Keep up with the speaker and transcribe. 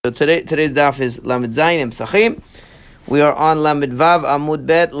So today's daf is Lamed Zayin Psachim. We are on Lamed Vav Amud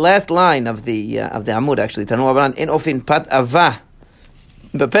Bet, last line of the Amud actually. Tanu Rabbanan in ofin pat avah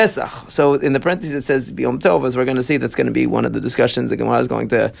bepesach. So in the parentheses it says B'Yom Tov, as we're going to see. That's going to be one of the discussions the Gemara is going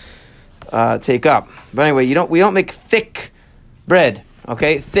to take up. But anyway, we don't make thick bread.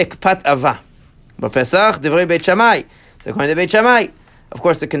 Okay, thick pat avah bepesach divrei Beit Shammai. So according to Beit Shammai, of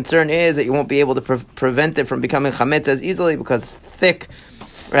course the concern is that you won't be able to prevent it from becoming chametz as easily because it's thick.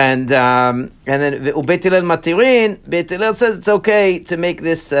 And then Beit Hillel matirin. Beit Hillel says it's okay to make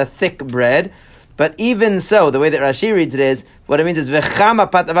this thick bread, but even so, the way that Rashi reads it is, what it means is vechama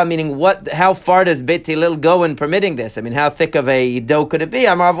pat avah, meaning how far does Beit Hillel go in permitting this? I mean, how thick of a dough could it be?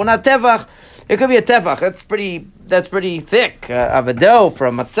 Amar avonat tefach. It could be a tefach. That's pretty thick of a dough for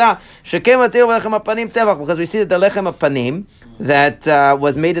a matzah. Shekem matir v'lechem hapanim tefach, because we see that the lechem hapanim that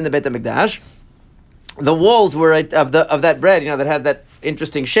was made in the Beit HaMikdash, the walls were of that bread, that had that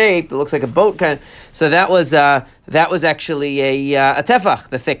interesting shape. It looks like a boat kind of. So that was actually a tefach,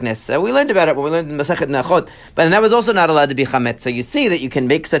 the thickness. We learned about it when we learned in Masechet Nachot. But that was also not allowed to be chametz. So you see that you can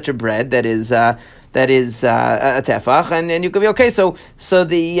make such a bread that is a tefach, and you could be okay. So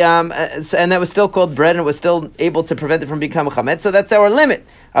and that was still called bread, and it was still able to prevent it from becoming chametz. So that's our limit.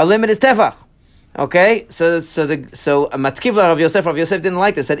 Our limit is tefach. Okay, so Matkivla Rav Yosef didn't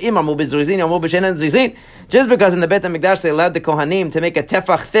like this. Said Imamu b'zrizin, Imamu b'shenan zrizin. Just because in the Beit HaMikdash they allowed the Kohanim to make a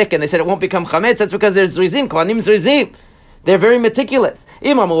tefach thick, and they said it won't become chametz. That's because there's zrizin. Kohanim zrizin. They're very meticulous.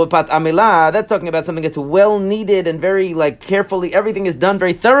 Imamu b'pat amilah. That's talking about something that's well kneaded and very carefully. Everything is done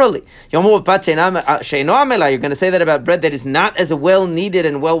very thoroughly. Yomu b'pat sheino amilah. You're going to say that about bread that is not as well kneaded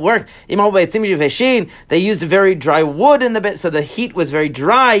and well worked. Imamu b'etzim yiveshin. They used very dry wood in the bit, so the heat was very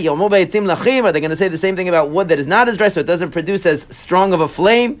dry. Yomu b'etzim lachim. Are they going to say the same thing about wood that is not as dry, so it doesn't produce as strong of a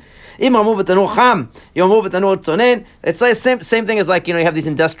flame? Imamu b'tanur cham, yomu b'tanur tzonen. It's like same thing as you have these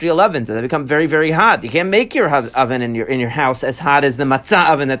industrial ovens that become very, very hot. You can't make your oven in your house as hot as the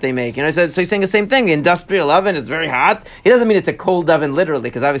matzah oven that they make. So he's saying the same thing. The industrial oven is very hot. He doesn't mean it's a cold oven literally,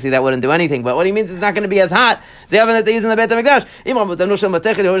 because obviously that wouldn't do anything. But what he means is it's not going to be as hot as the oven that they use in the Beit HaMikdash.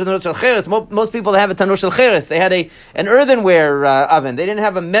 Most people have a tanur shel cheres. They had an earthenware oven. They didn't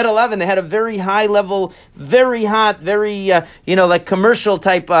have a metal oven. They had a very high level, very hot, very commercial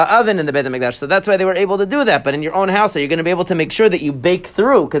type oven in the Beit HaMikdash. So that's why they were able to do that. But in your own house, you're going to be able to make sure that you bake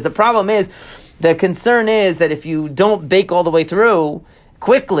through, because the problem is, the concern is that if you don't bake all the way through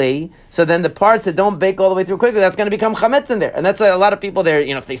quickly, so then the parts that don't bake all the way through quickly, that's going to become chametz in there. And that's a lot of people there,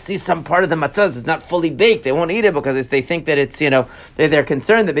 if they see some part of the matzah is not fully baked, they won't eat it because they think that it's, they're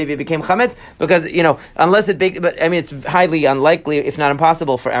concerned that maybe it became chametz, because, unless it baked, but I mean, it's highly unlikely, if not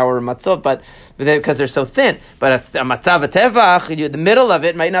impossible, for our matzot, but because they're so thin. But a matzah v'tevach, the middle of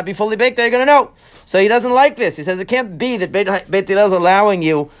it might not be fully baked, they're going to know. So he doesn't like this. He says it can't be that Beit Hillel is allowing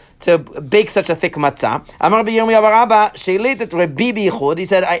you to bake such a thick matzah. Amar Yirmiyah bar Abba, sheilit Rabbi b'yichud. He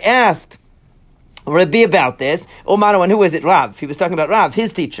said, I asked Rabbi about this. Omar, and who is it? Rav. He was talking about Rav,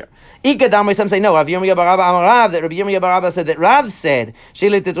 his teacher. Ikadamri, some say no. Rav Yirmiyah bar Abba Amar Rav, that Rabbi Yirmiyah bar Abba said that Rav said,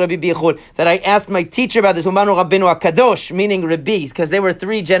 sheilit Rabbi b'yichud, that I asked my teacher about this. Umanu Rabbeinu HaKadosh, meaning Rabbi, because they were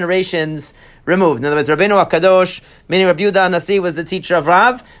 3 generations removed. In other words, Rabbeinu HaKadosh, meaning Rabbi Yehuda Nasi, was the teacher of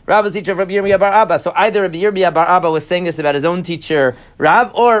Rav. Rav was the teacher of Rabbi Yirmiyah bar Abba. So either Rabbi Yirmiyah bar Abba was saying this about his own teacher,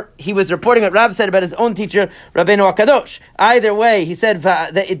 Rav, or he was reporting what Rav said about his own teacher, Rabbeinu HaKadosh. Either way, he said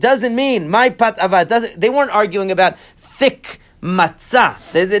that it doesnn't mean my pat avah. They weren't arguing about thick matzah.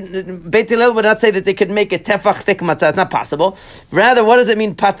 Beit Hillel would not say that they could make a tefach thick matzah. It's not possible. Rather, what does it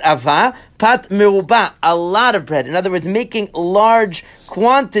mean pat avah? Pat meruba, a lot of bread. In other words, making large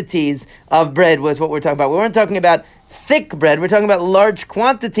quantities of bread was what we're talking about. We weren't talking about thick bread. We're talking about large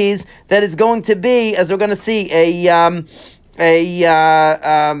quantities that is going to be, as we're going to see, a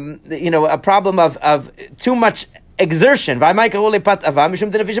problem of too much exertion. It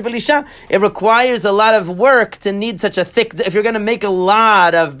requires a lot of work to need such a thick. If you're going to make a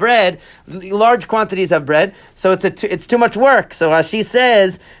lot of bread, large quantities of bread, so it's too much work. So she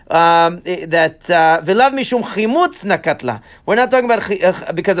says that v'lav mishum chimutz nakatla. We're not talking about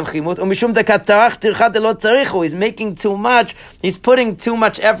because of chimut. Umishum dekatarach tirchat lo tzarichu. He's making too much. He's putting too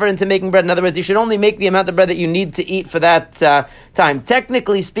much effort into making bread. In other words, you should only make the amount of bread that you need to eat for that time.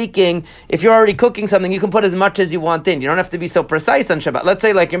 Technically speaking, if you're already cooking something, you can put as much as you want in. You don't have to be so precise on Shabbat. Let's say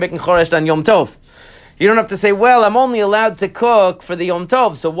you're making choresh on Yom Tov. You don't have to say, well, I'm only allowed to cook for the Yom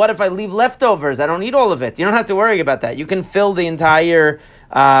Tov, so what if I leave leftovers? I don't eat all of it. You don't have to worry about that. You can fill the entire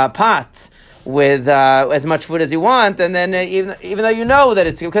pot as much food as you want, and then even though you know that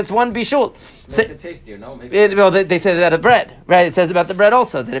it's because one bishul. Makes it tastier, no? They say that about bread, right? It says about the bread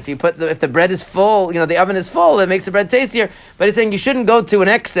also that if you if the bread is full, the oven is full, it makes the bread tastier. But he's saying you shouldn't go to an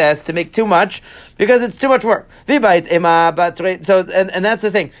excess to make too much because it's too much work. So and that's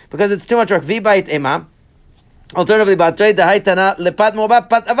the thing, because it's too much work. Alternatively, that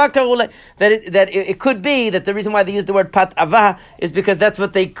it could be that the reason why they used the word pat avah is because that's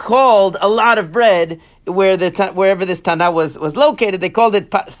what they called a lot of bread wherever this tana was located. They called it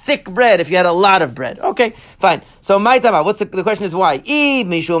thick bread if you had a lot of bread. Okay, fine. So my tama, the question is why? If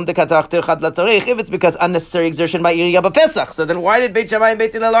it's because unnecessary exertion by Iriya Pesach, so then why did Beit Shammai and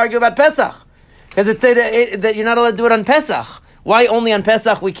Beit Hillel argue about Pesach? Because it said that you're not allowed to do it on Pesach. Why only on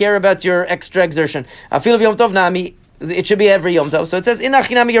Pesach we care about your extra exertion? Afil of Yom Tov nami, it should be every Yom Tov. So it says,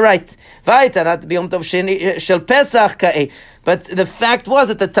 Inachinami, you're right. Yom Tov shel Pesach ka'e. But the fact was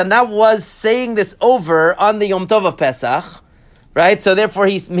that the Tana was saying this over on the Yom Tov of Pesach, right? So therefore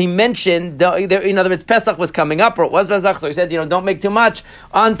he mentioned, in other words, Pesach was coming up, or it was Pesach, so he said, don't make too much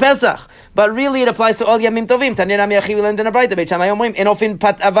on Pesach. But really it applies to all Yamim Tovim. Tanya nami achi v'lem den abrayta, Beit Shammai omrim, enofin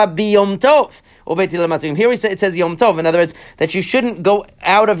pat ava bi Yom Tov. Here it says Yom Tov. In other words, that you shouldn't go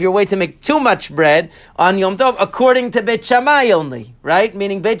out of your way to make too much bread on Yom Tov, according to Beit Shammai only, right?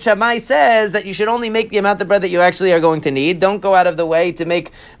 Meaning Beit Shammai says that you should only make the amount of bread that you actually are going to need. Don't go out of the way to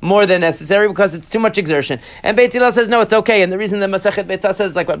make more than necessary because it's too much exertion. And Beit Hillel says, no, it's okay. And the reason the Masechet Beitzah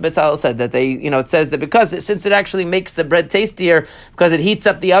says, like what Beitzah said, that it says that since it actually makes the bread tastier, because it heats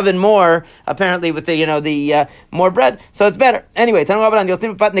up the oven more, apparently with the more bread, so it's better. Anyway,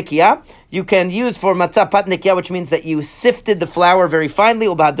 you can use for matzah pat nekiah, which means that you sifted the flour very finely,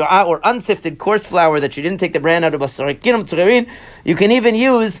 or unsifted coarse flour that you didn't take the bran out of. You can even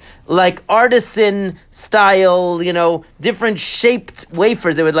use like artisan style, different shaped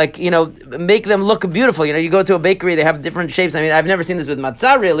wafers. They would make them look beautiful. You go to a bakery, they have different shapes. I mean, I've never seen this with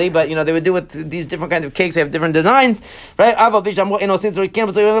matzah really, but they would do with these different kinds of cakes. They have different designs, right?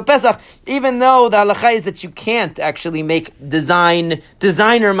 Even though the halacha is that you can't actually make designer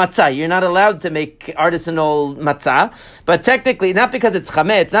matzah. You're not allowed to make artisanal matzah, but technically, not because it's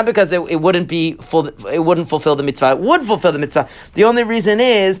chametz, not because it wouldn't fulfill the mitzvah. It would fulfill the mitzvah. The only reason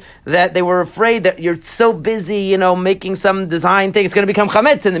is that they were afraid that you're so busy, making some design thing, it's going to become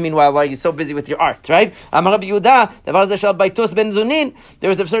chametz in the meanwhile while you're so busy with your art, right? There was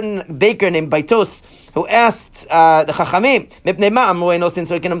a certain baker named Baitos who asked the Chachamim,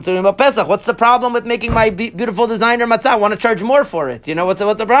 what's the problem with making my beautiful designer matzah? I want to charge more for it. What's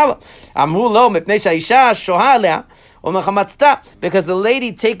the problem? Because the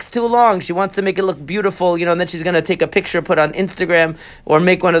lady takes too long. She wants to make it look beautiful, and then she's going to take a picture, put on Instagram, or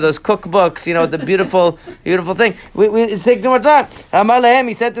make one of those cookbooks, the beautiful, beautiful thing. It's taking too much time.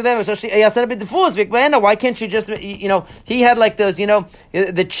 He said to them, why can't you just, he had like those,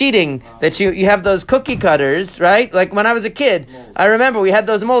 the cheating, that you have those cookie cutters, right? Like when I was a kid, I remember we had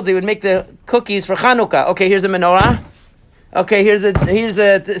those molds. He would make the cookies for Chanukah. Okay, here's a menorah. Okay, here's a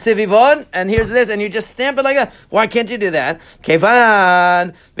sivivon, and here's this, and you just stamp it like that. Why can't you do that?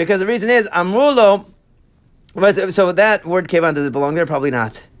 Kevan, because the reason is amrulo. So that word kevan, does it belong there? Probably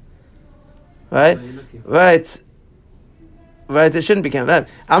not. Right. It shouldn't be kevan.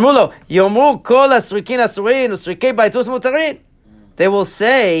 Amrulo yomru kol asrikin asurin usrikei baitos mutarin. They will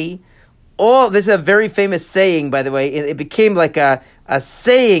say this is a very famous saying, by the way. It became like a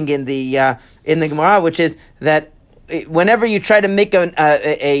saying in the Gemara, which is that whenever you try to make an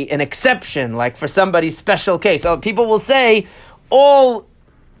exception, like for somebody's special case, people will say all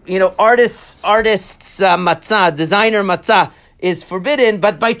artists matzah, designer matzah is forbidden,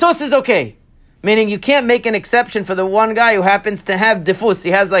 but baitos is okay. Meaning you can't make an exception for the one guy who happens to have diffus.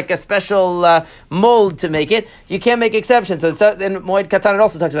 He has like a special mold to make it. You can't make exceptions. So in Moed Katan it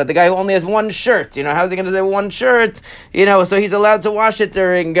also talks about the guy who only has one shirt. How's he going to say one shirt? So he's allowed to wash it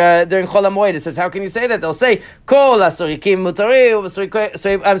during Chol HaMoed. It says, how can you say that? They'll say, Kol asurikim mutarim,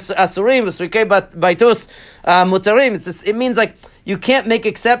 asurim, v'surikei baitus mutarim. It means like, you can't make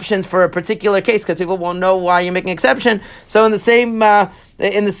exceptions for a particular case because people won't know why you're making an exception. So in the same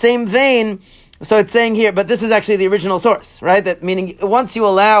vein, so it's saying here, but this is actually the original source, right? That meaning once you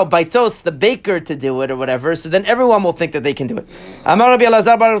allow Baitos, the baker, to do it or whatever, so then everyone will think that they can do it. Amar Rabbi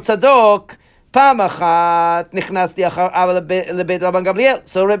Elazar bar Tzadok, Pam achat nichnasti achar lebeit Rabban Gamliel.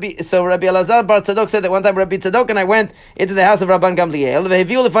 So Rabbi Elazar bar Tzadok said that one time Rabbi Tzadok and I went into the house of Rabban Gamliel,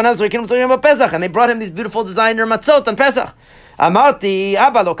 ve'heviu lefanav zrikim tzoriyim b'Pesach, and they brought him these beautiful designer matzot on Pesach. Amarti,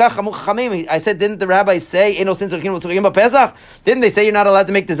 Abba lokach hamu chachamim. I said, didn't the rabbi say eno sin zrikim tzoriyim b'Pesach? Didn't they say you're not allowed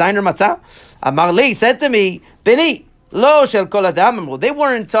to make designer matzah? Amar li said to me, Bini, Lo shel kol adam amru. They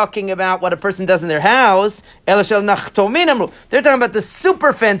weren't talking about what a person does in their house. Ela shel nachtomin amru. They're talking about the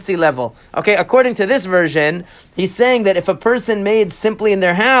super fancy level. Okay, according to this version, he's saying that if a person made simply in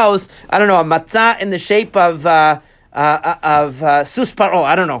their house, I don't know, a matzah in the shape of sus paro,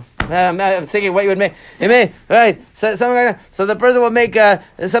 I don't know. I'm thinking what you would make. Right? So something like that. So the person would make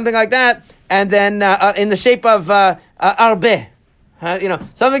something like that, and then in the shape of arbe.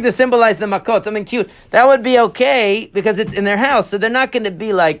 Something to symbolize the makot, something cute. That would be okay because it's in their house. So they're not going to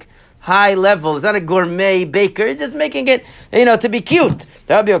be like high level. It's not a gourmet baker. It's just making it, to be cute.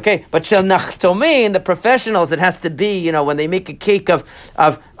 That would be okay. But shel nachtomin, the professionals, it has to be, when they make a cake of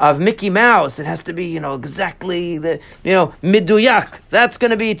Mickey Mouse, it has to be, exactly the, miduyak. That's going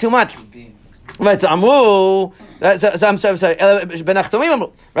to be too much. Right, so Amru, I'm sorry.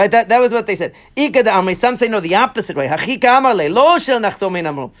 Right, that was what they said. Some say no, the opposite way. The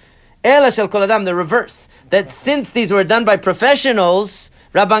reverse. That since these were done by professionals,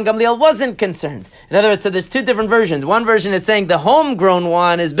 Rabban Gamliel wasn't concerned. In other words, so there's two different versions. One version is saying the homegrown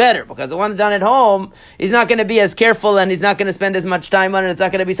one is better because the one done at home, he's not going to be as careful and he's not going to spend as much time on it. It's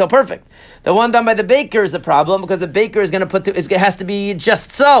not going to be so perfect. The one done by the baker is the problem because the baker is going to it has to be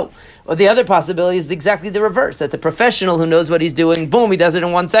just so. Or the other possibility is exactly the reverse, that the professional who knows what he's doing, boom, he does it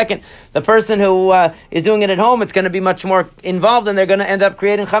in 1 second. The person who is doing it at home, it's going to be much more involved and they're going to end up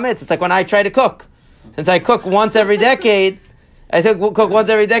creating chametz. It's like when I try to cook. Since I cook once every decade,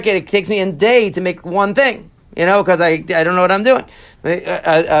 it takes me a day to make one thing, because I don't know what I'm doing.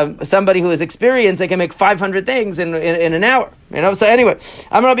 Somebody who is experienced, they can make 500 things in an hour, So anyway,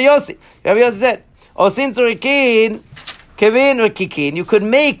 I'm Rabbi Yossi. Rabbi Yossi said, Osin tzurikin, kevin or kikin. You could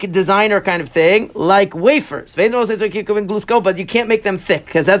make designer kind of thing like wafers. But you can't make them thick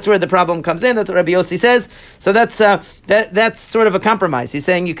because that's where the problem comes in. That's what Rabbi Yossi says. So that's sort of a compromise. He's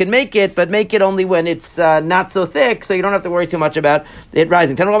saying you can make it, but make it only when it's not so thick, so you don't have to worry too much about it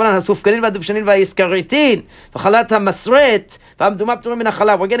rising. We're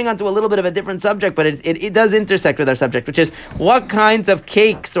getting onto a little bit of a different subject, but it does intersect with our subject, which is what kinds of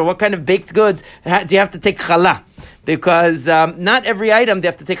cakes or what kind of baked goods do you have to take challah? Because not every item they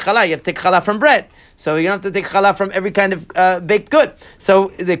have to take challah. You have to take challah from bread. So you don't have to take challah from every kind of baked good.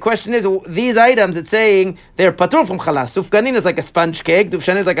 So the question is, these items, it's saying they're patur from challah. Sufganin is like a sponge cake.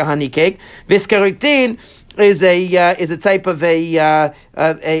 Dufshan is like a honey cake. Viskaritin is a type of he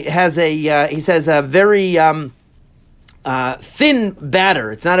says a very thin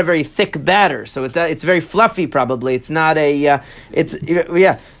batter. It's not a very thick batter, so it's very fluffy. Probably it's not a.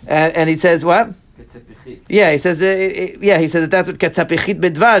 And he says what? Yeah, he says that that's what ketzapichit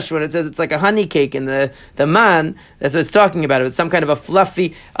bedvash, when it says it's like a honey cake in the man, that's what it's talking about. It's some kind of a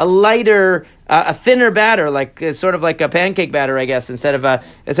fluffy, a lighter, a thinner batter, like sort of like a pancake batter, I guess, instead of a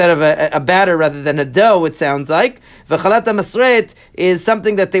batter rather than a dough. It sounds like v'chalat masret is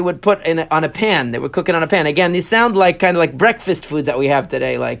something that they would put on a pan. They would cook it on a pan. Again, these sound like kind of like breakfast foods that we have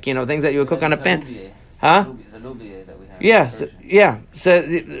today, like things that you would cook on a pan. Huh? Yeah. So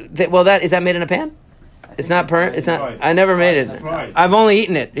that is that made in a pan? It's not burnt. It's not. I never made it. I've only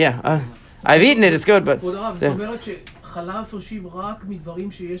eaten it. Yeah, I've eaten it. It's good, but lechem.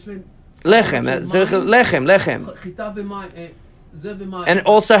 And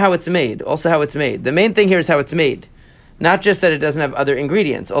also how it's made. The main thing here is how it's made. Not just that it doesn't have other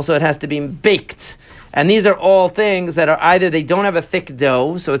ingredients. Also, it has to be baked. And these are all things that are either they don't have a thick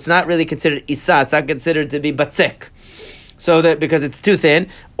dough, so it's not really considered isa. It's not considered to be batzek. So that because it's too thin,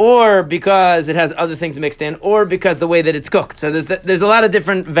 or because it has other things mixed in, or because the way that it's cooked. So there's a lot of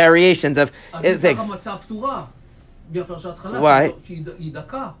different variations of things. Why?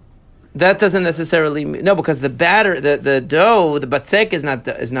 That doesn't necessarily because the batter, the dough, the batzek is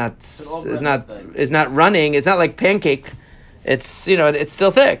not running. It's not like pancake. It's it's still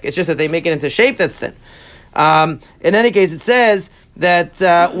thick. It's just that they make it into shape that's thin. In any case, it says that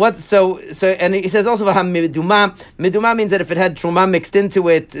and he says also miduma. Miduma means that if it had truma mixed into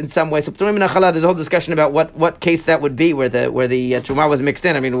it in some way. So there's a whole discussion about what case that would be where the truma was mixed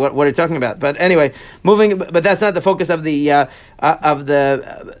in. I mean, what are you talking about? But anyway, but that's not the focus of the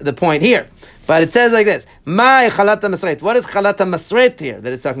point here. But it says like this: "My chalata masret." What is chalata masret here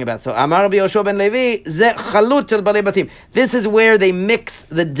that it's talking about? So Amar Rabbi Yoshua ben Levi, ze chalut shel balei batim. This is where they mix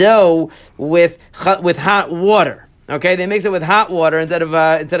the dough with hot water. Okay, they mix it with hot water instead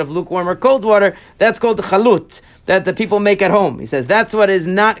of lukewarm or cold water. That's called chalut. that the people make at home. He says that's what is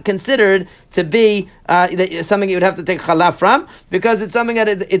not considered to be something you would have to take challah from, because it's something that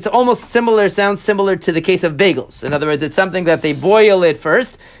it's almost similar, sounds similar to the case of bagels. In other words, it's something that they boil it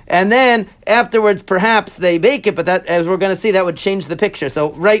first, and then afterwards perhaps they bake it, but that, as we're going to see, that would change the picture.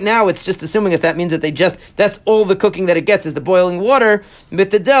 So right now it's just assuming that means that that's all the cooking that it gets is the boiling water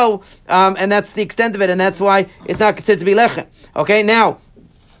with the dough, and that's the extent of it, and that's why it's not considered to be lechem. Okay, now...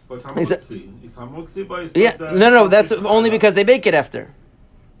 No, that's only because they bake it after.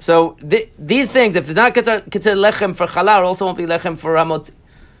 So these things, if it's not considered lechem for challah, it also won't be lechem for hamotzi.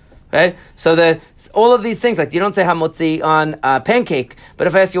 Okay, so all of these things, like you don't say hamotzi on pancake, but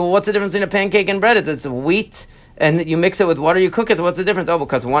if I ask you, well, what's the difference between a pancake and bread? It's wheat, and you mix it with water, you cook it. So what's the difference? Oh,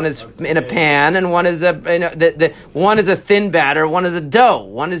 because one is in a pan, and one is one is a thin batter, one is a dough.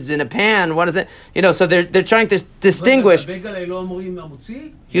 One is in a pan, one is so they're trying to distinguish.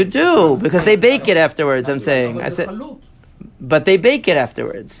 You do, because they bake it afterwards. I'm saying, I said. But they bake it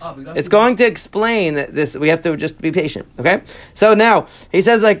afterwards. It's going to explain this. We have to just be patient. Okay? So now, he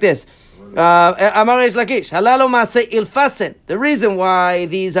says like this. The reason why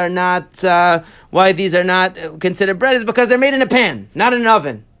these are not considered bread is because they're made in a pan, not in an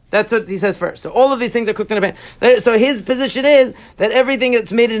oven. That's what he says first. So all of these things are cooked in a pan. So his position is that everything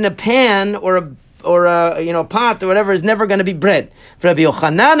that's made in a pan or a pot or whatever is never going to be bread. Rabbi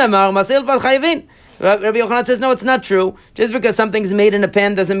Yochanan says, no, it's not true. Just because something's made in a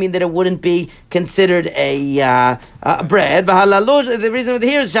pan doesn't mean that it wouldn't be considered a bread. The reason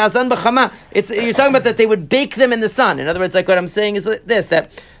here is shasan b'chama. You're talking about that they would bake them in the sun. In other words, like what I'm saying is this,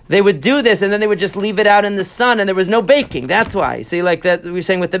 that they would do this and then they would just leave it out in the sun and there was no baking. That's why. See, like that we were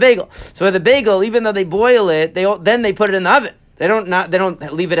saying with the bagel. So with the bagel, even though they boil it, then they put it in the oven. They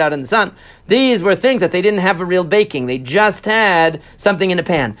don't leave it out in the sun. These were things that they didn't have a real baking. They just had something in a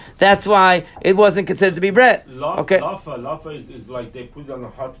pan. That's why it wasn't considered to be bread. Okay. Laffa is like they put it on a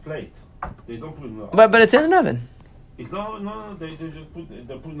hot plate. They don't put it in the oven. But it's in an oven. No, they just put it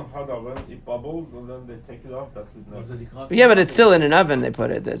in a hot oven, it bubbles, and then they take it off, that's it. Yeah, but it's still in an oven they put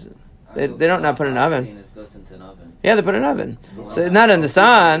it. They don't not put it in an oven. It goes into an oven. Yeah, they put it in an oven. So it's not in the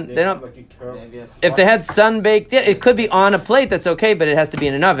sun. They don't. If they had sun baked, yeah, it could be on a plate. That's okay, but it has to be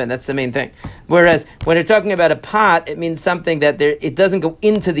in an oven. That's the main thing. Whereas when you're talking about a pot, it means something that it doesn't go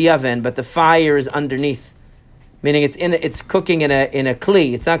into the oven, but the fire is underneath. Meaning it's cooking in a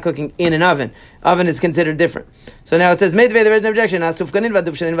kli. It's not cooking in an oven. Oven is considered different. So now it says, there is no objection.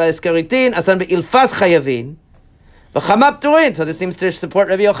 So this seems to support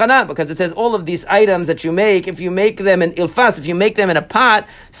Rabbi Yochanan, because it says all of these items that you make, if you make them in ilfas, if you make them in a pot,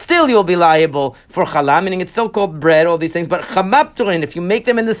 still you'll be liable for challah, meaning it's still called bread, all these things. But chamap turin, if you make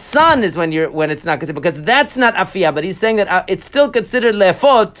them in the sun, is when it's not considered, because that's not afiyah. But he's saying that it's still considered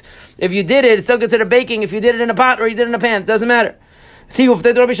lefot. If you did it, it's still considered baking. If you did it in a pot or you did it in a pan, it doesn't matter. So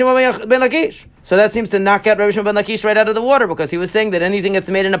that seems to knock out Rabbi Shimon ben Lakish right out of the water, because he was saying that anything that's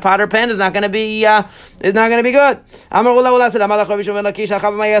made in a pot or pan is not going to be good.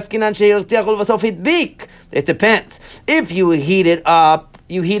 It depends. If you heat it up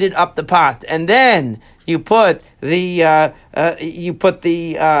the pot, and then you put the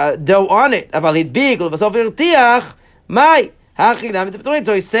dough on it.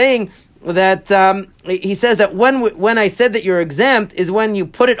 So he's saying that he says that when I said that you're exempt is when you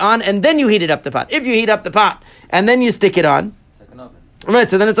put it on and then you heat it up the pot. If you heat up the pot and then you stick it on, it's like an oven. Right,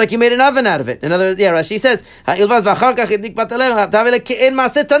 so then it's like you made an oven out of it. In other words, Rashi says, it's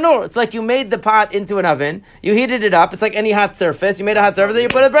like you made the pot into an oven, you heated it up, it's like any hot surface, you made a hot surface, and you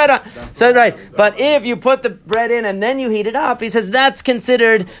put a bread on. So right, but if you put the bread in and then you heat it up, he says that's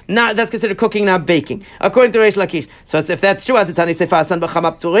considered cooking, not baking, according to Reish Lakish. So if that's true,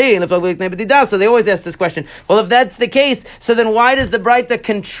 so they always ask this question. Well, if that's the case, so then why does the Braita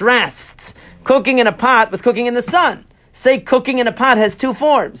contrast cooking in a pot with cooking in the sun? Say cooking in a pot has two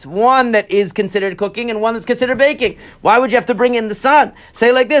forms. One that is considered cooking and one that's considered baking. Why would you have to bring in the sun?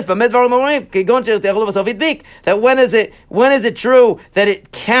 Say like this, that when is it true that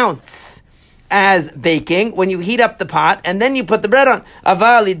it counts as baking? When you heat up the pot and then you put the bread on.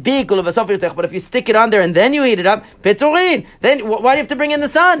 But if you stick it on there and then you heat it up, then why do you have to bring in the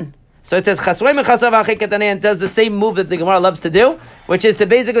sun? So it says and does the same move that the Gemara loves to do, which is to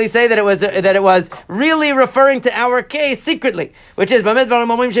basically say that it was really referring to our case secretly, which is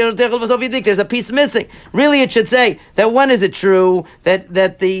there's a piece missing. Really, it should say that when is it true that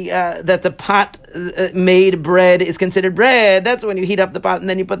the pot made bread is considered bread? That's when you heat up the pot and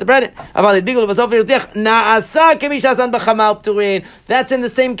then you put the bread in. That's in the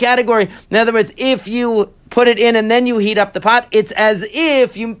same category. In other words, if you put it in and then you heat up the pot, it's as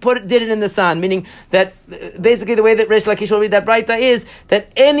if you did it in the sun, meaning that basically the way that Reish Lakish will read that Braita is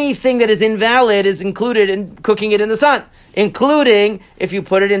that anything that is invalid is included in cooking it in the sun, including if you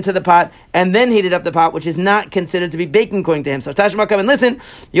put it into the pot and then heated up the pot, which is not considered to be baking according to him. So Tashma, come and listen.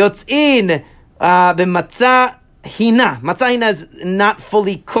 Yotz'in b'matzah hina. Matzah hina is not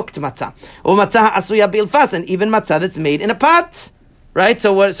fully cooked matzah. Or matzah asuya bilfas, and even matzah that's made in a pot. Right?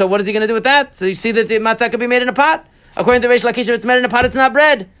 So what is he going to do with that? So you see that the matzah could be made in a pot. According to Reish Lakish, if it's made in a pot, it's not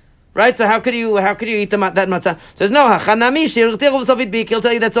bread. Right? So how could you eat that matzah? So there's no hachanami shirtich. He'll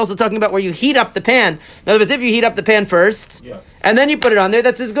tell you that's also talking about where you heat up the pan. In other words, if you heat up the pan first, and then you put it on there,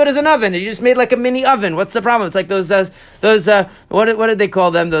 that's as good as an oven. You just made like a mini oven. What's the problem? It's like those what did they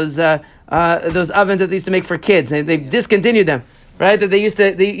call them? Those ovens that they used to make for kids. They discontinued them. Right, that they used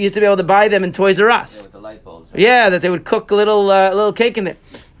to be able to buy them in Toys R Us. Yeah, with the light bulbs. Right? Yeah, that they would cook a little cake in there.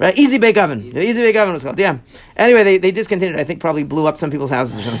 Right, Easy Bake Oven. The Easy Bake Oven was called. Yeah. Anyway, they discontinued it. I think probably blew up some people's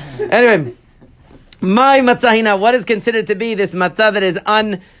houses or something. Anyway, my matzahina. What is considered to be this matzah that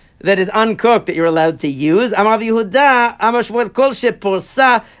is uncooked that you're allowed to use? Amar Yehuda, Amar Shmuel, Kol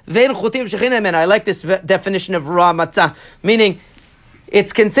sheporsa ve'en chutim shechina men. I like this definition of raw matzah, meaning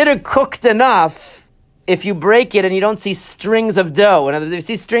it's considered cooked enough. If you break it and you don't see strings of dough, in other words, if you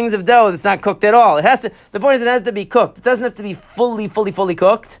see strings of dough, it's not cooked at all. The point is it has to be cooked. It doesn't have to be fully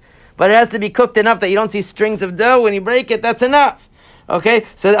cooked, but it has to be cooked enough that you don't see strings of dough. When you break it, that's enough. Okay,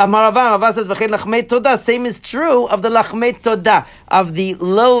 so Amar Rava says, "V'chein lachmei todah." Same is true of the lachmei todah, of the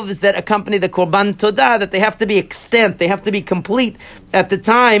loaves that accompany the korban todah. That they have to be extant, they have to be complete at the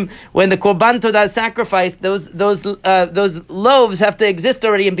time when the korban todah is sacrificed. Those loaves have to exist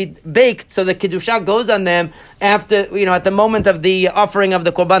already and be baked, so the kedusha goes on them after at the moment of the offering of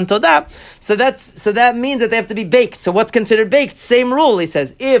the korban todah. So that means that they have to be baked. So what's considered baked? Same rule. He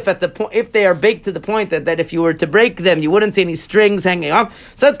says if they are baked to the point that if you were to break them, you wouldn't see any strings hanging off,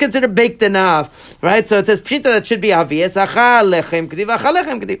 so that's considered baked enough, right? So it says pshita, that should be obvious. Why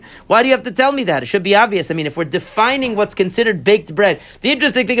do you have to tell me that? It should be obvious. I mean, if we're defining what's considered baked bread, the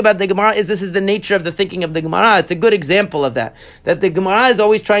interesting thing about the Gemara is this is the nature of the thinking of the Gemara. It's a good example of that the Gemara is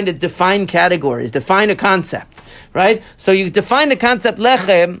always trying to define categories, define a concept, right? So you define the concept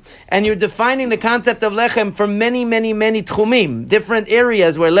lechem, and you're defining the concept of lechem for many, many, many tchumim, different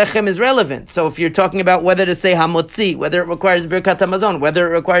areas where lechem is relevant. So if you're talking about whether to say hamotzi, whether it requires birkat hamazon, whether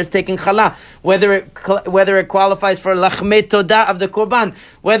it requires taking challah, whether it qualifies for lachmei todah of the korban,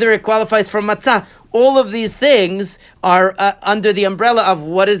 whether it qualifies for matzah, all of these things are under the umbrella of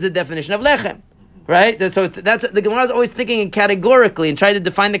what is the definition of lechem. Right? So that's the Gemara is always thinking categorically and trying to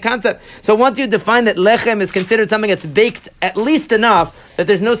define the concept. So once you define that lechem is considered something that's baked at least enough that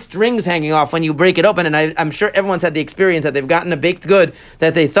there's no strings hanging off when you break it open, and I'm sure everyone's had the experience that they've gotten a baked good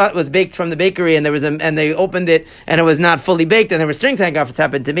that they thought was baked from the bakery, and and they opened it and it was not fully baked and there were strings hanging off. It's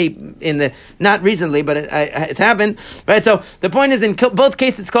happened to me not recently, but it's happened. Right? So the point is, in both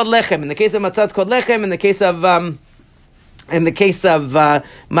cases it's called lechem. In the case of matzah it's called lechem. In the case of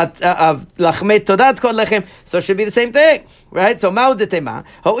lachmei todah, it's called lechem, so it should be the same thing, right? So ma'u detema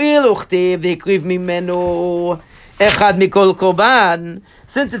ho'il uchtiv v'ikriv mimenu echad mikol korban.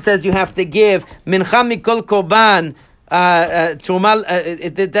 Since it says you have to give mincha mikol korban, truma,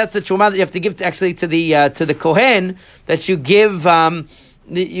 that's the truma that you have to give to the kohen, that you give.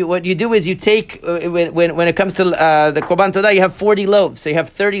 What you do is you take when it comes to the korban todah, you have 40 loaves. So you have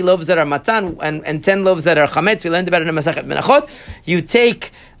 30 loaves that are matzah and 10 loaves that are chametz. We learned about it in Masachet Menachot. You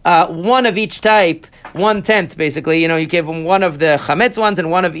take one of each type, 1/10 basically. You give them one of the chametz ones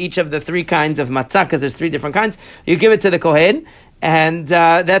and one of each of the three kinds of matzah, because there's 3 different kinds. You give it to the kohen. And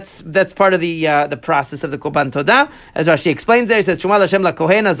that's part of the process of the korban todah, as Rashi explains there. He says Truma Lashem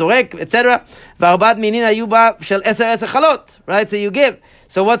LaKohen HaZorek, etc. V'arbat minin ayuba shel 10 chalot. Right, so you give.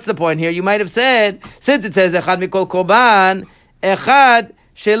 So what's the point here? You might have said, since it says echad mikol korban, echad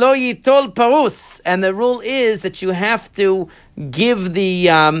shelo yitol parus, and the rule is that you have to give the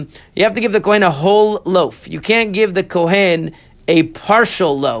kohen a whole loaf. You can't give the kohen a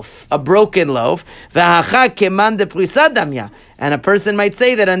partial loaf, a broken loaf. And a person might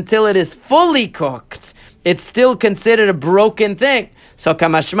say that until it is fully cooked, it's still considered a broken thing. So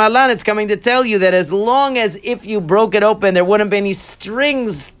kamashmalan, it's coming to tell you that as long as if you broke it open, there wouldn't be any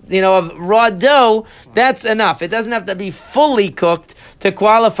strings, of raw dough, that's enough. It doesn't have to be fully cooked to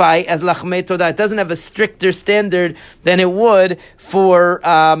qualify as lachmei todah. It doesn't have a stricter standard than it would for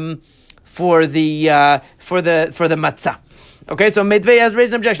the matzah. Okay, so Medvei has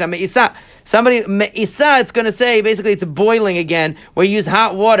raised an objection. Me'isa, it's going to say basically it's boiling again, where you use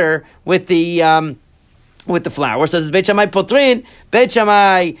hot water with the with the flour. So this Beit Shammai potrin. Beit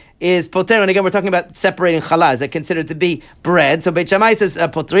Shammai is poter, and again we're talking about separating challah. Is that considered to be bread? So Beit Shammai says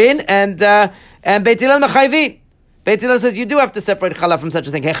potrin, and Beit Hillel mechayvin. Beit Hillel says you do have to separate challah from such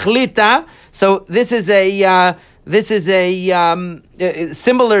a thing. Hechlita. So this is a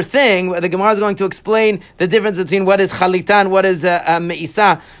similar thing. The Gemara is going to explain the difference between what is chalita and what is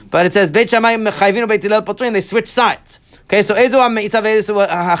me'isa. But it says Beit Shammai mechayvin, Beit Hillel potrin. They switch sides. Okay, so ezu ha-me'isa ve'ezu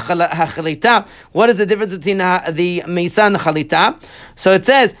ha-chalita. What is the difference between the me'isa and the chalita? So it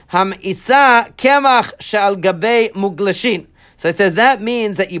says ha-me'isa kemach she'al gabei muglashin. So it says that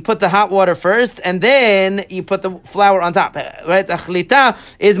means that you put the hot water first and then you put the flour on top. Right? The chalita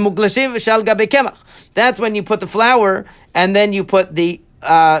is muglashin she'al gabei kemach. That's when you put the flour and then you put the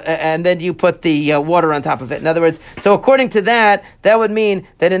water on top of it. In other words, so according to that, that would mean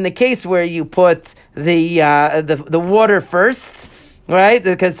that in the case where you put the water first, right?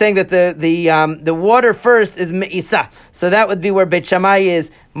 Because saying that the water first is me'isa, so that would be where Beit Shammai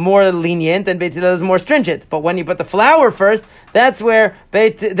is more lenient and Beit Hillel is more stringent. But when you put the flour first, that's where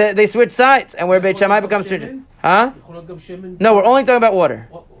they switch sides and where Beit Shammai becomes stringent. Huh? No, we're only talking about water.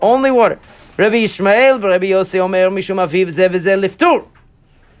 Only water. Rabbi Yishmael, Rabbi Yossi Omer Mishum Aviv Zeh V'Zeh Liftur.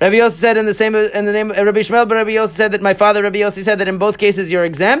 Rabbi Yossi said in the name of Rabbi Yishmael, but Rabbi Yossi said that my father Rabbi Yossi said that in both cases you're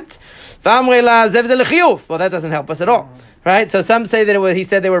exempt. Well, that doesn't help us at all, right? So some say that he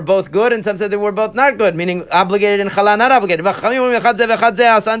said they were both good, and some said they were both not good, meaning obligated in challah, not obligated.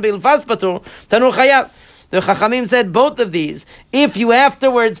 The Chachamim said both of these. If you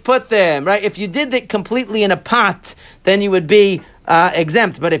afterwards put them, right? If you did it completely in a pot, then you would be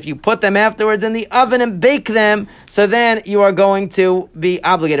exempt. But if you put them afterwards in the oven and bake them, so then you are going to be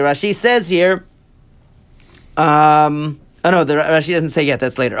obligated. Rashi says here, Rashi doesn't say yet.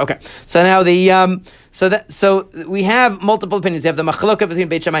 That's later. Okay. So now so we have multiple opinions. You have the machloka between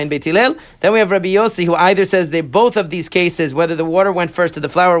Beit Shammai and Beit Hillel. Then we have Rabbi Yossi, who either says they both of these cases, whether the water went first or the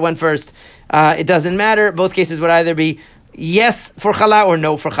flour went first, it doesn't matter. Both cases would either be yes for challah or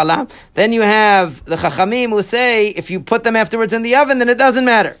no for challah. Then you have the chachamim who say if you put them afterwards in the oven, then it doesn't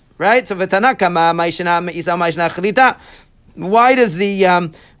matter, right? So v'tanaka ma'ishna me'isa ma'ishna chalita. Why does the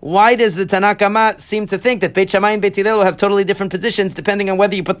Tanakama seem to think that Beit Shammai and Beit Hillel will have totally different positions depending on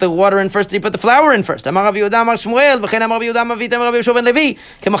whether you put the water in first or you put the flour in first?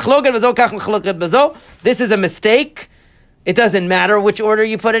 This is a mistake. It doesn't matter which order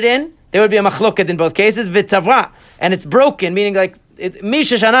you put it in. There would be a machloket in both cases, v'tavra, and it's broken, meaning like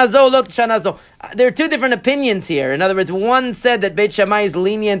misha shanazo, lot shanazo. There are two different opinions here. In other words, one said that Beit Shammai is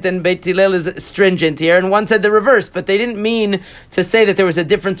lenient and Beit Hillel is stringent here, and one said the reverse. But they didn't mean to say that there was a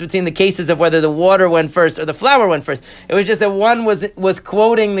difference between the cases of whether the water went first or the flour went first. It was just that one was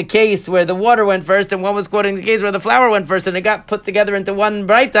quoting the case where the water went first, and one was quoting the case where the flour went first, and it got put together into one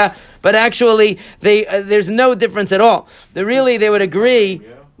braita. But actually, there's no difference at all. They would agree.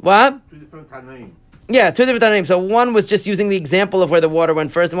 Yeah. What? Two different Tanaim. Yeah, two different names. So one was just using the example of where the water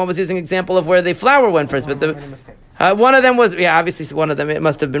went first, and one was using the example of where the flour went first. But one of them was, obviously one of them it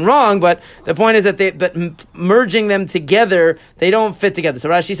must have been wrong. But the point is that merging them together, they don't fit together. So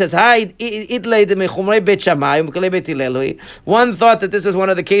Rashi says, one thought that this was one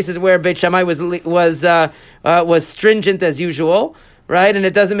of the cases where Beit Shammai was stringent as usual. Right, and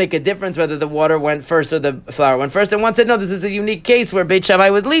it doesn't make a difference whether the water went first or the flour went first. And one said, no, this is a unique case where Beit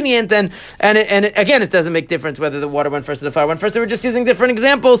Shammai was lenient, and again, it doesn't make difference whether the water went first or the flour went first. They were just using different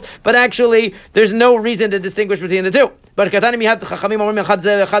examples, but actually, there's no reason to distinguish between the two. But the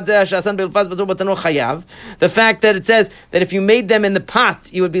fact that it says that if you made them in the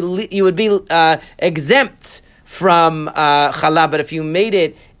pot, you would be exempt from challah, but if you made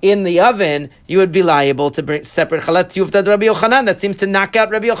it in the oven, you would be liable to bring separate challah tiyuvtad Rabbi Yochanan. That seems to knock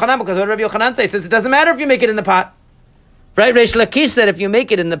out Rabbi Yochanan, because what Rabbi Yochanan says it doesn't matter if you make it in the pot, right? Reish Lakish said if you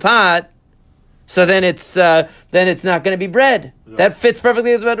make it in the pot, so then it's not going to be bread. Yeah. That fits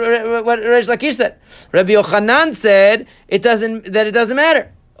perfectly with what Reish Lakish said. Rabbi Yochanan said it doesn't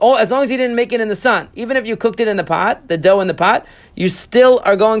matter. As long as you didn't make it in the sun, even if you cooked it in the pot, the dough in the pot, you still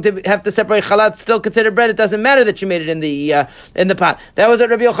are going to have to separate chalat. Still considered bread. It doesn't matter that you made it in the pot. That was what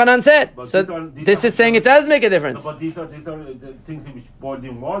Rabbi Yochanan said. But so this is saying it does make a difference. No, but these are the things which boiled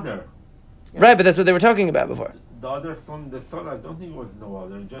in water. Yeah. Right, but that's what they were talking about before. The other son, I don't think it was no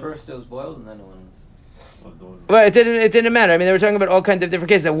water. First it was boiled and then it was. Well, it didn't matter. I mean, they were talking about all kinds of different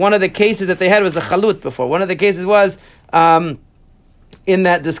cases. One of the cases that they had was the chalut before. One of the cases was. In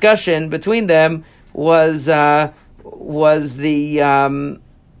that discussion between them was things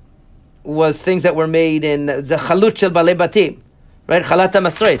that were made in the chalut shel balei batim, right? Chalata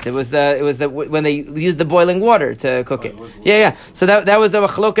masreit. It was the when they used the boiling water to cook it. Yeah. So that was the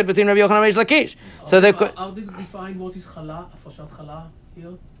machloket between Rabbi Yochanan and Reish Lakish. So how did you define what is chala? הפרשת chala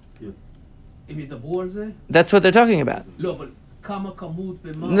here? אם ידברו על זה? That's what they're talking about. לא, אבל כמה כמות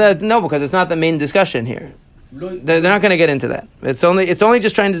ומה? No, because it's not the main discussion here. They're not going to get into that. It's only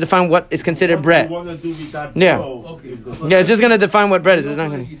just trying to define what is considered bread. Yeah, it's just going to define what bread is. It's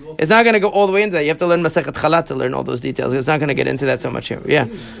not going to go all the way into that. You have to learn Masechet Chalat to learn all those details. It's not going to get into that so much here. Yeah.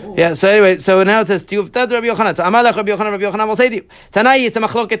 So anyway, so now it says Tiyuvtad Rabbi Yochanan. So Amar Lech Rabbi Yochanan will say to you, Tanai it's a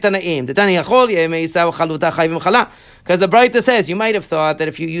machloket Tanaim. The Tani Yachol Yemei Yisau Chaluta Chayvim Chala. Because the Braita says you might have thought that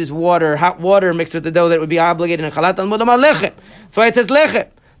if you use hot water mixed with the dough, that would be obligated in Chalat. Talmud Amar Lechem. That's why it says Lechem.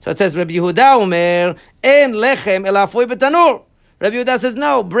 So it says Rabbi Yehuda Omer en lechem el afoy betanur. Rabbi Yehuda says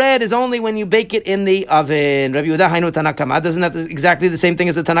no, bread is only when you bake it in the oven. Rabbi Yehuda Hainu Tanakama, doesn't that exactly the same thing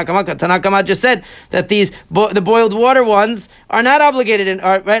as the Tanakama? Tanakama just said that these the boiled water ones are not obligated in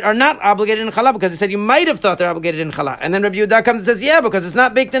not obligated in challah, because he said you might have thought they're obligated in challah. And then Rabbi Yehuda comes and says because it's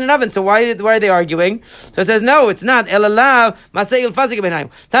not baked in an oven. So why are they arguing? So it says no, it's not. Elalav masei ilfas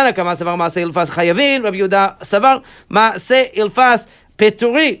gebenayim. Tanakama savar masei ilfas chayavin. Rabbi Yehuda savar masei ilfas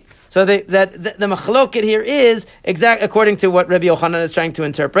peturi. So the machloket here is exact according to what Rabbi Yochanan is trying to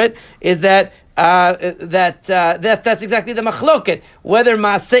interpret, is that that's exactly the machloket. Whether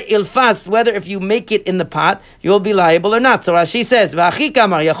maaseh ilfas, whether if you make it in the pot, you'll be liable or not. So Rashi says, "V'achi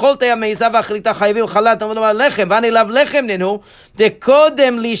kamar yacholta yameisav achlita chayvim chalat amudamar lechem v'ani lav lechem nenu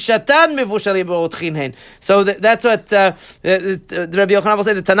dekodem lishatan mevushali b'otchinhen." So that's what Rabbi Yochanan will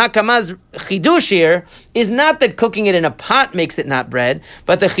say. The Tanakama's chidush here is not that cooking it in a pot makes it not bread,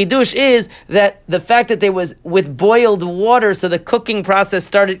 but the chidush is that the fact that there was with boiled water, so the cooking process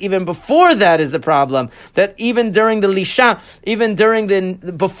started even before that is the problem. That even during the lisha, even during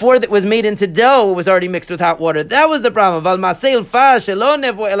before that was made into dough, it was already mixed with hot water. That was the problem. In other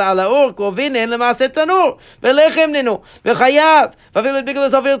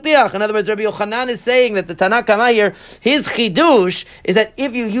words, Rabbi Yochanan is saying that the Tanakama here, his chidush is that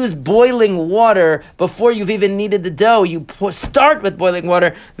if you use boiling water before you've even kneaded the dough, you start with boiling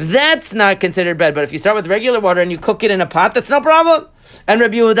water, that's not considered bread. But if you start with regular water and you cook it in a pot, that's no problem. And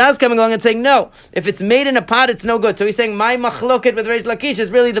Rabbi Yehuda is coming along and saying, no, if it's made in a pot, it's no good. So he's saying, my machloket with Reish Lakish is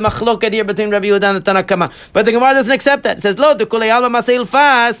really the machloket here between Rabbi Yehuda and the Tanakama. But the Gemara doesn't accept that. It says, lo, dekulei alma masei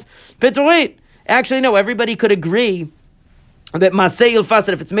ilfas peturit. Actually, no, everybody could agree that masei ilfas,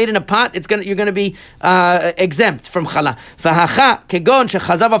 that if it's made in a pot, you're going to be exempt from challah. V'hacha kegon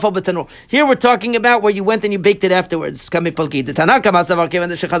shechazav afal b'tanur. Here we're talking about where you went and you baked it afterwards. That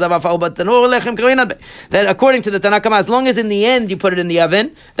according to the Tanakama, as long as in the end you put it in the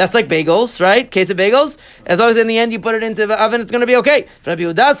oven, that's like bagels, right? Case of bagels. As long as in the end you put it into the oven, it's going to be okay. Rabbi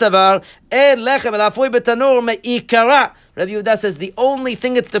Yehuda savar en lechem el afoy b'tanur me'ikara. Rabbi Yehuda says the only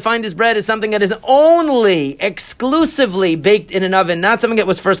thing that's defined as bread is something that is only, exclusively baked in an oven, not something that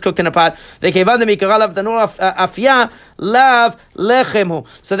was first cooked in a pot. So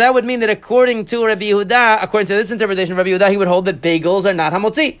that would mean that according to Rabbi Yehuda, according to this interpretation of Rabbi Yehuda, he would hold that bagels are not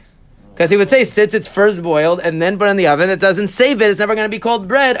hamotzi. Because he would say, since it's first boiled and then put in the oven, it doesn't save it, it's never going to be called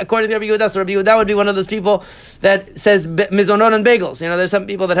bread, according to Rabbi Yehuda. So Rabbi Yehuda would be one of those people that says mizonot and bagels. There's some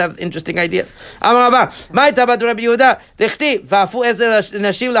people that have interesting ideas. Where did Rabbi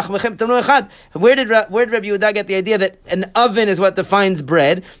Yehuda get the idea that an oven is what defines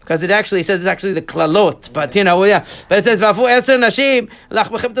bread? Because it actually says it's actually the klalot. But, But it says,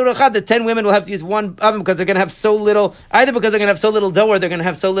 the 10 women will have to use one oven because they're going to have so little, either because they're going to have so little dough or they're going to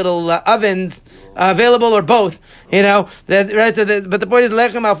have so little ovens available, or both. Right? But the point is,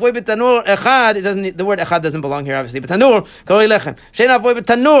 lechem afoy b'tanur echad. It doesn't. The word echad doesn't belong here, obviously. But tanur goy lechem. Shein afoy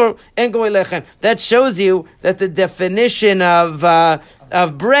b'tanur en goy lechem. That shows you that the definition of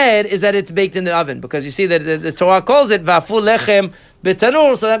bread is that it's baked in the oven, because you see that the Torah calls it vafu lechem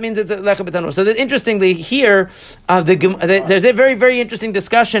b'tanur, so that means it's lechem b'tanur. So that interestingly here, there's a very, very interesting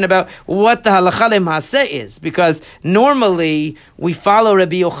discussion about what the halacha lema'aseh is, because normally we follow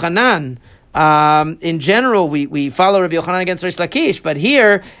Rabbi Yochanan. In general, we follow Rabbi Yochanan against Reish Lakish, but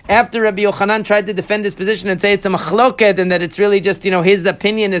here, after Rabbi Yochanan tried to defend his position and say it's a machloket and that it's really just, his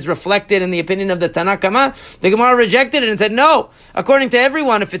opinion is reflected in the opinion of the Tanakama, the Gemara rejected it and said, no, according to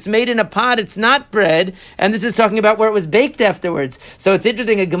everyone, if it's made in a pot, it's not bread, and this is talking about where it was baked afterwards. So it's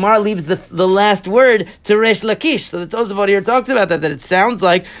interesting, a Gemara leaves the last word to Reish Lakish. So the Tosafot here talks about that it sounds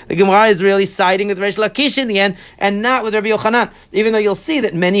like the Gemara is really siding with Reish Lakish in the end, and not with Rabbi Yochanan, even though you'll see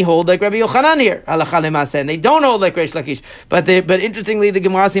that many hold like Rabbi Yochanan. Yochanan here, halacha lema'aseh, and they don't hold like Reish Lakish. But interestingly, the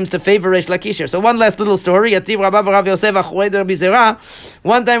Gemara seems to favor Reish Lakish here. So one last little story. Yativ Rabba Rav Yosef achorei Rabbi Zera.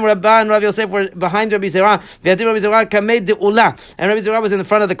 One time Rabba and Rav Yosef were behind Rabbi Zera. V'yativ Rabbi Zera kamei de Ula, and Rabbi Zera was in the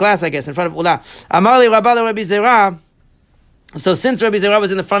front of the class, I guess, in front of Ula. Amali Rabba le Rabbi Zera. So since Rabbi Zera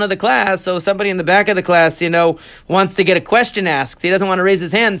was in the front of the class, so somebody in the back of the class, wants to get a question asked. He doesn't want to raise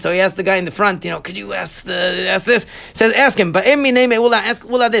his hand, so he asks the guy in the front, could you ask this? He says, ask him. Ask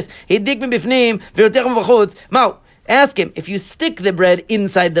Ula this. Ask him, if you stick the bread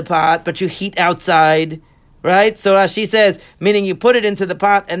inside the pot, but you heat outside, right? So Rashi says, meaning you put it into the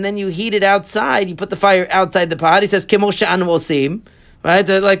pot and then you heat it outside, you put the fire outside the pot. He says, Kemo she'anu osim, right?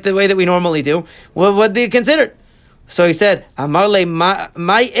 Like the way that we normally do. What would be considered? So he said, Amarle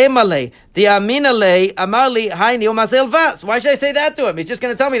my emale, the aminale, Amarli haini umasel vas. Why should I say that to him? He's just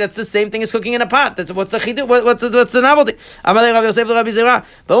going to tell me that's the same thing as cooking in a pot. That's what's the chidu? What's the novelty? Amarle Rav Yosef Rabbi Zera.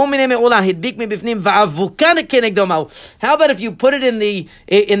 How about if you put it in the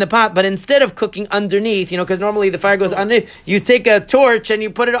pot, but instead of cooking underneath, because normally the fire goes underneath, you take a torch and you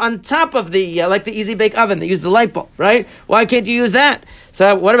put it on top of the like the Easy Bake Oven. They use the light bulb, right? Why can't you use that?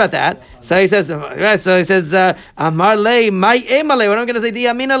 So what about that? So he says, Amarle my emale. What I'm going to say, the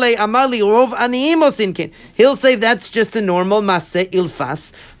aminale Amarli rov aniim osinkin. He'll say that's just a normal maseh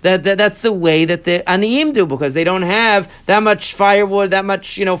ilfas. That's the way that the aniim do, because they don't have that much firewood, that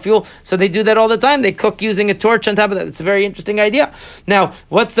much fuel, so they do that all the time. They cook using a torch on top of that. It's a very interesting idea. Now,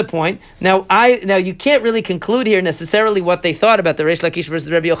 what's the point? Now you can't really conclude here necessarily what they thought about the Reish Lakish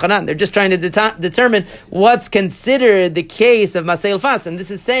versus Rabbi Yochanan. They're just trying to determine what's considered the case of maseh ilfas, and this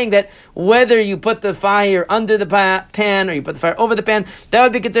is saying that whether you put the fire under the pan or you put the fire over the pan, that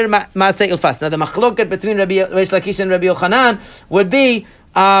would be considered maseh ilfas. Now, the machloket between Reish Lakish and Rabbi Yochanan would be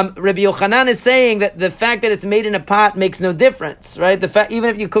Rabbi Yochanan is saying that the fact that it's made in a pot makes no difference, right? The fact, even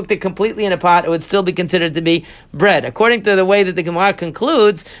if you cooked it completely in a pot, it would still be considered to be bread. According to the way that the Gemara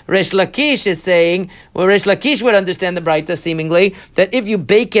concludes, Reish Lakish is saying, Reish Lakish would understand the Braita seemingly, that if you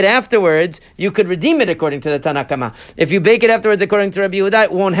bake it afterwards, you could redeem it according to the Tanna Kama. If you bake it afterwards according to Rabbi Yehuda,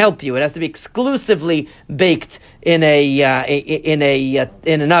 it won't help you. It has to be exclusively baked in an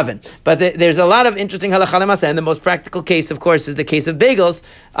oven. But there's a lot of interesting halacha lema'aseh, and the most practical case, of course, is the case of bagels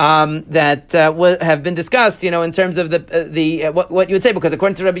that have been discussed. In terms of what you would say, because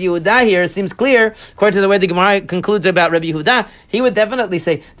according to Rabbi Yehuda here, it seems clear. According to the way the Gemara concludes about Rabbi Yehuda, he would definitely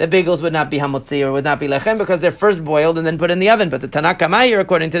say that bagels would not be hamotzi or would not be lechem because they're first boiled and then put in the oven. But the Tanna Kama here,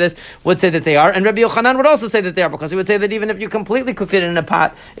 according to this, would say that they are, and Rabbi Yochanan would also say that they are, because he would say that even if you completely cooked it in a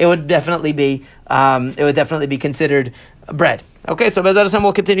pot, it would definitely be considered bread. Okay, so Bezrat Hashem,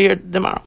 we'll continue here tomorrow.